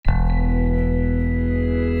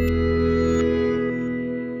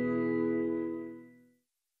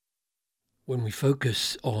When we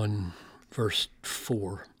focus on verse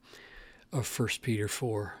 4 of 1 Peter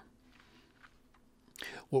 4,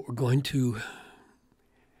 what we're going to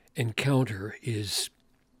encounter is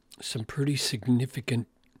some pretty significant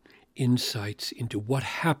insights into what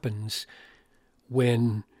happens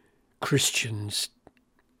when Christians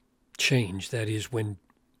change. That is, when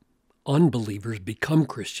unbelievers become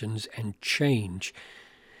Christians and change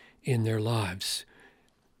in their lives.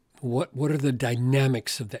 What are the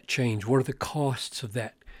dynamics of that change? What are the costs of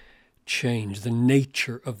that change? The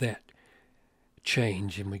nature of that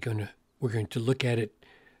change? And we're going to look at it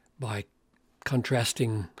by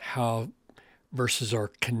contrasting how verses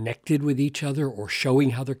are connected with each other, or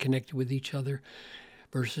showing how they're connected with each other,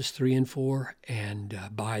 verses 3 and 4, and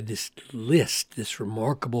by this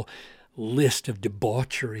remarkable list of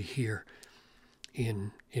debauchery here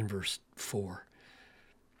in verse 4.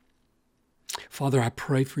 Father, I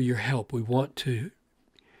pray for your help. We want to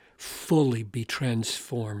fully be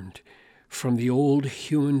transformed from the old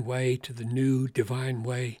human way to the new divine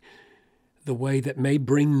way, the way that may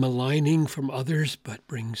bring maligning from others, but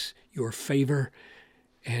brings your favor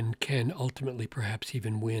and can ultimately perhaps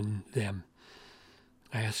even win them.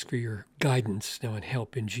 I ask for your guidance now and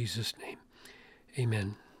help in Jesus' name.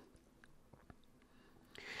 Amen.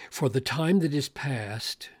 For the time that is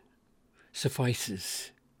past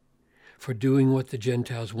suffices for doing what the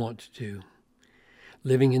Gentiles want to do,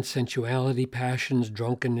 living in sensuality, passions,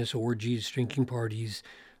 drunkenness, orgies, drinking parties,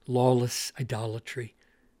 lawless idolatry.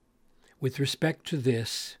 With respect to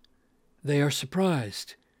this, they are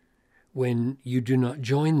surprised when you do not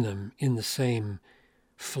join them in the same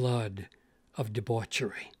flood of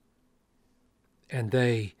debauchery, and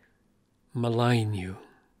they malign you.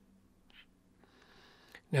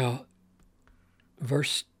 Now,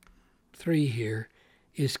 verse 3 here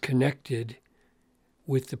is connected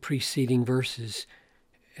with the preceding verses,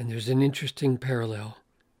 and there's an interesting parallel.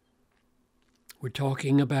 We're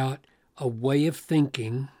talking about a way of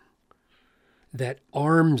thinking that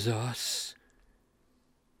arms us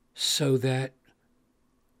so that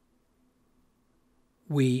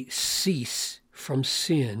we cease from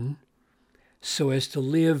sin so as to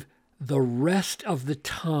live the rest of the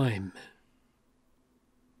time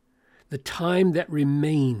that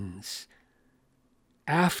remains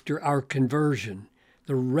after our conversion,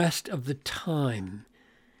 the rest of the time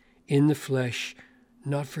in the flesh,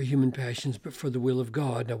 not for human passions, but for the will of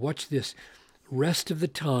God. Now watch this. Rest of the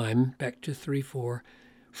time, back to 3:4,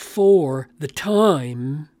 for the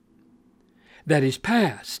time that is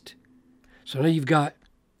past. So now you've got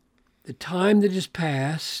the time that is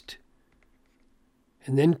past,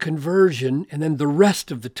 and then conversion, and then the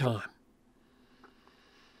rest of the time.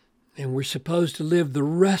 And we're supposed to live the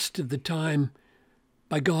rest of the time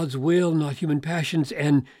by God's will, not human passions.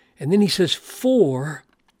 And then he says, for,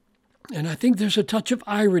 and I think there's a touch of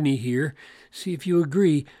irony here. See if you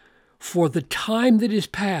agree. For the time that is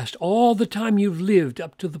past, all the time you've lived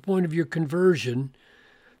up to the point of your conversion,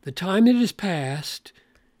 the time that is past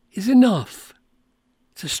is enough.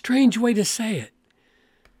 It's a strange way to say it.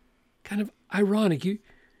 Kind of ironic.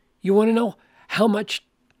 You want to know how much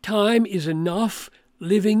time is enough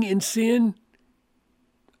living in sin?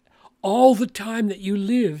 All the time that you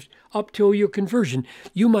lived up till your conversion.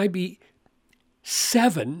 You might be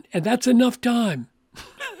 7, and that's enough time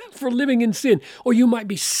for living in sin. Or you might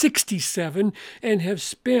be 67 and have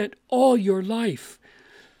spent all your life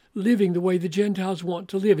living the way the Gentiles want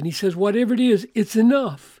to live. And he says, whatever it is, it's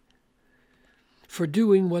enough for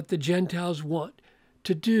doing what the Gentiles want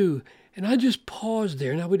to do. And I just pause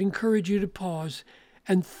there, and I would encourage you to pause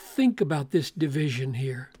and think about this division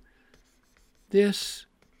here. This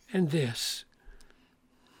and this.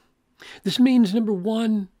 This means, number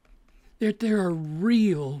one, that there are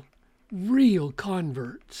real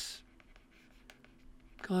converts.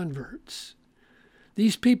 Converts.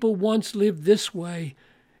 These people once lived this way,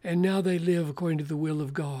 and now they live according to the will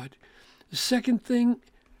of God. The second thing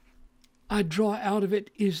I draw out of it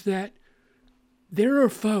is that there are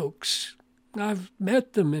folks, I've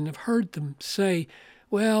met them and have heard them say,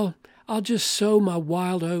 well, I'll just sow my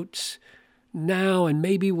wild oats now, and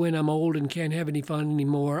maybe when I'm old and can't have any fun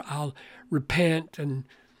anymore, I'll repent and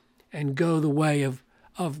go the way of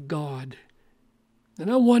God.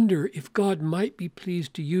 And I wonder if God might be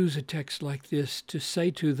pleased to use a text like this to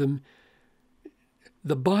say to them,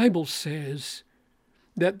 the Bible says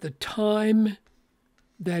that the time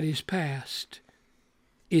that is past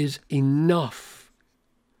is enough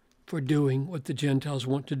for doing what the Gentiles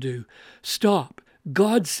want to do. Stop.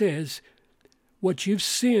 God says what you've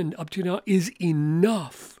sinned up to now is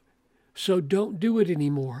enough. So don't do it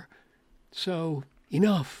anymore. So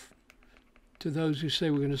enough. to those who say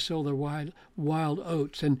we're going to sow their wild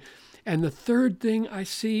oats. And the third thing I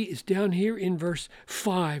see is down here in verse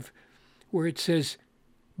 5, where it says,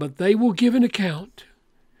 but they will give an account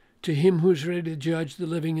to him who's ready to judge the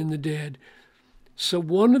living and the dead. So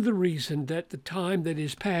one of the reasons that the time that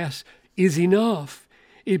is past is enough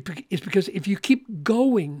is because if you keep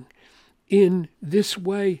going in this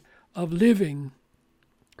way of living,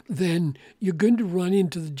 then you're going to run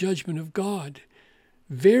into the judgment of God.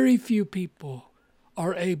 Very few people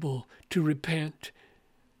are able to repent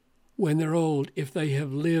when they're old if they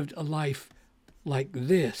have lived a life like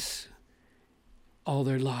this all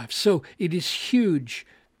their lives. So it is huge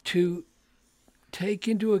to take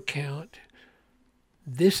into account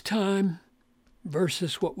this time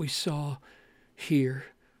versus what we saw here,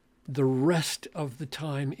 the rest of the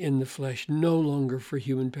time in the flesh, no longer for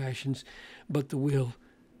human passions, but the will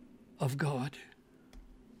of God.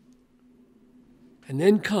 And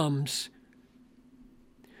then comes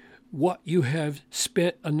what you have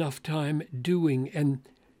spent enough time doing. And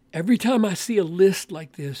every time I see a list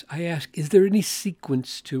like this, I ask, is there any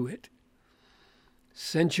sequence to it?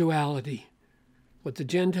 Sensuality, what the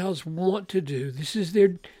Gentiles want to do. This is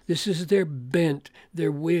their bent,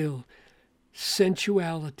 their will.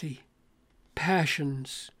 Sensuality,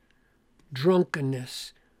 passions,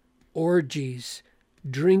 drunkenness, orgies,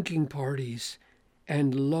 drinking parties,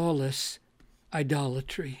 and lawless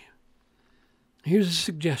idolatry. Here's a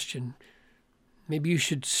suggestion. Maybe you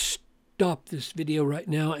should stop this video right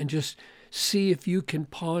now and just see if you can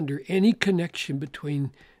ponder any connection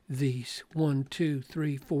between these. 1, 2,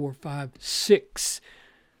 3, 4, 5, 6.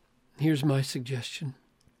 Here's my suggestion.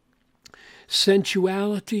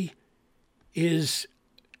 Sensuality is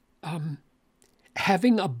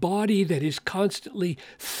having a body that is constantly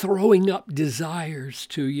throwing up desires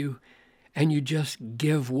to you, and you just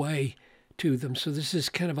give way to them. So this is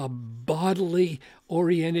kind of a bodily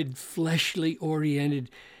oriented, fleshly oriented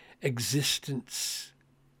existence.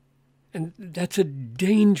 And that's a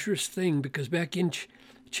dangerous thing, because back in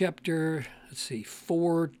chapter,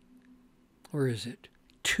 4, where is it?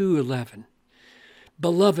 2:11.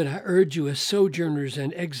 Beloved, I urge you as sojourners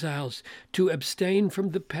and exiles to abstain from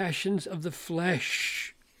the passions of the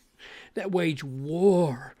flesh that wage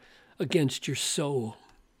war against your soul.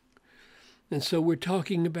 And so we're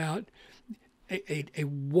talking about a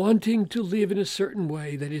wanting to live in a certain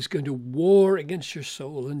way that is going to war against your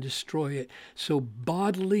soul and destroy it. So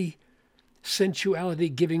bodily sensuality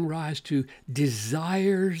giving rise to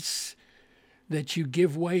desires that you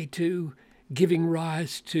give way to, giving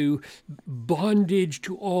rise to bondage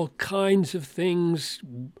to all kinds of things,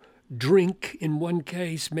 drink in one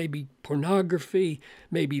case, maybe pornography,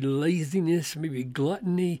 maybe laziness, maybe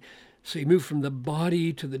gluttony. So you move from the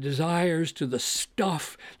body to the desires to the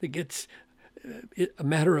stuff that gets a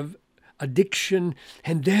matter of addiction,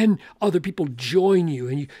 and then other people join you,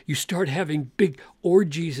 and you start having big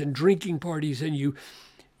orgies and drinking parties, and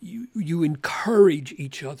you encourage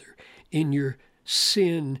each other in your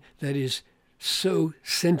sin that is so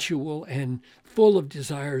sensual and full of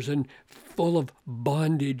desires and full of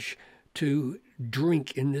bondage to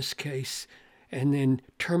drink in this case, and then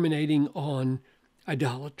terminating on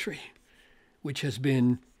idolatry, which has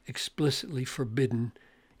been explicitly forbidden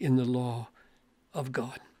in the law of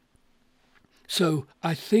God. So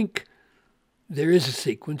I think there is a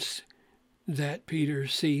sequence that Peter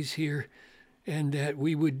sees here, and that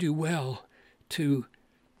we would do well to,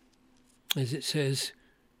 as it says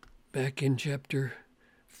back in chapter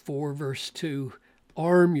 4, verse 2,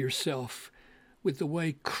 arm yourself with the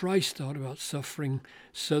way Christ thought about suffering,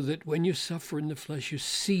 so that when you suffer in the flesh, you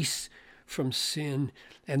cease from sin,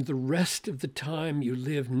 and the rest of the time you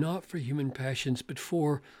live not for human passions, but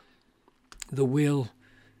for the will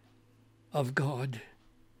of God.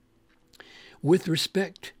 With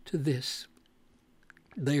respect to this,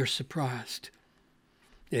 they are surprised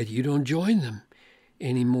that you don't join them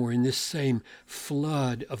anymore in this same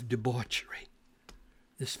flood of debauchery.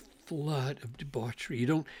 This flood of debauchery. You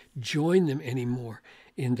don't join them anymore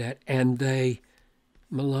in that, and they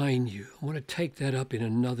malign you. I want to take that up in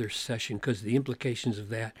another session, because the implications of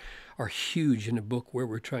that are huge in a book where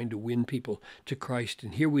we're trying to win people to Christ.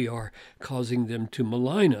 And here we are causing them to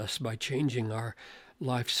malign us by changing our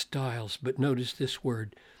lifestyles. But notice this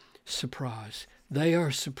word, surprise. They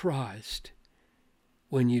are surprised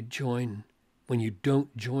when you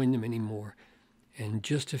don't join them anymore. And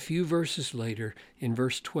just a few verses later, in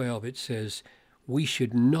verse 12, it says, we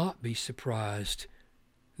should not be surprised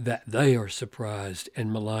that they are surprised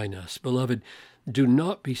and malign us. Beloved, do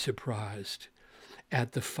not be surprised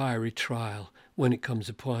at the fiery trial when it comes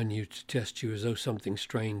upon you to test you as though something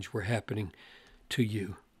strange were happening to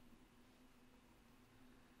you.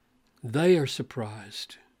 They are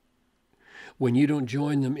surprised when you don't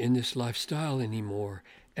join them in this lifestyle anymore,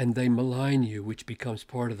 and they malign you, which becomes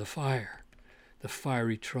part of the fire, the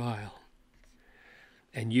fiery trial.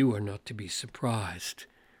 And you are not to be surprised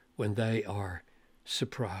when they are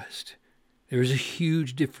surprised. There is a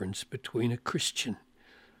huge difference between a Christian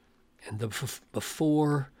and the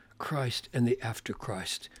before Christ and the after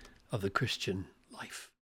Christ of the Christian life.